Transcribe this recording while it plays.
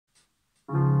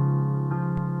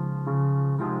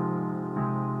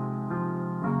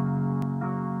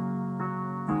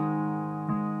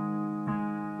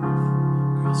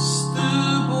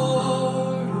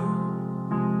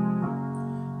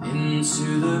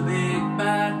the big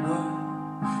bad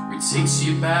road. It takes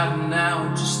you about an hour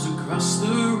just to cross the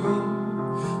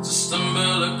road, to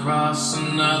stumble across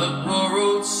another poor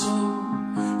old soul.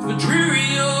 From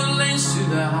dreary old lanes to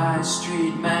the high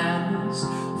street madness, I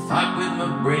fight with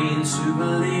my brain to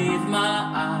believe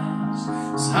my eyes.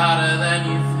 It's harder than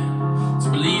you think to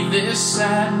believe this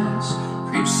sadness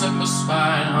creeps up my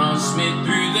spine, haunts me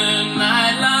through the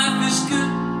night. Life is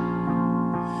good,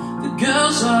 the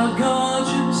girls are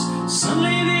gorgeous, suddenly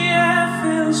the air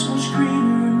feels much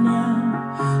greener now.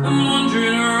 I'm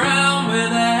wandering around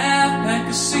with a half-pack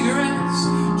of cigarettes,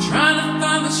 trying to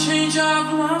find the change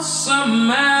I've lost.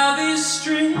 Somehow these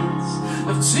streets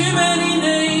have too many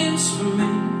names for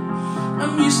me.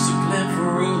 I'm used to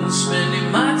Glenford Road and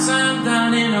spending my time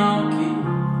down in Orchid.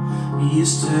 I'm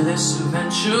used to this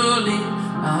eventually,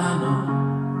 I know,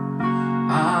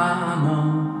 I know.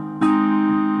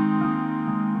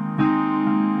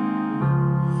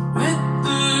 With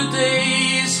the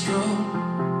days go,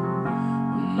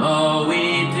 and all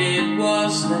we did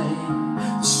was lay.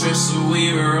 The stress that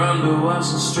we were under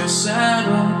wasn't stress at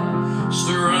all, just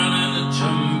a run and a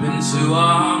jump into a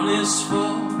harmless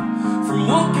fall. From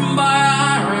walking by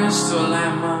Iris to a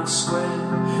landmark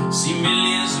square, see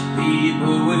millions of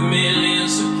people with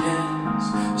millions of cares.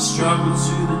 I struggle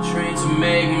to the train to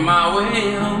make my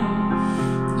way home.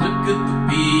 Look at the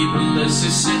people as they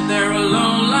sit there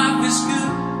alone. Life is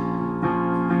good,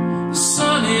 the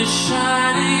sun is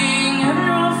shining,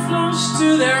 everyone flows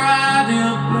to their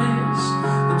ideal place.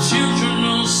 The children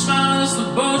all smile as the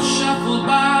boats shuffle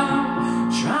by,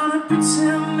 trying to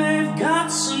pretend they've got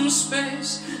some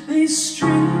space. These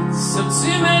streets have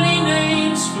too many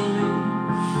names for me.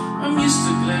 I'm used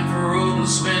to Glenford Road and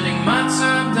spending my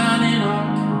time down in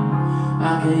Orchid.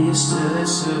 I'll get used to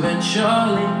this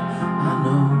eventually, I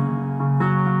know,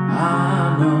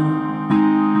 I know.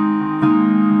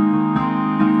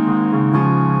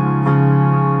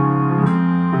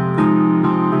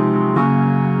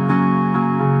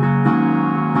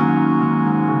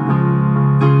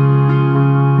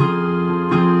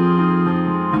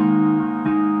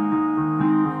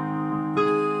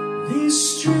 These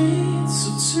streets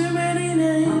have too many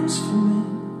names for me.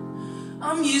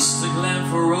 I'm used to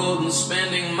Glenford Road and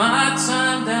spending my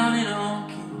time down in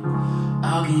Orchid.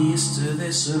 I'll get used to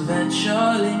this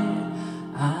eventually,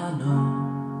 I know.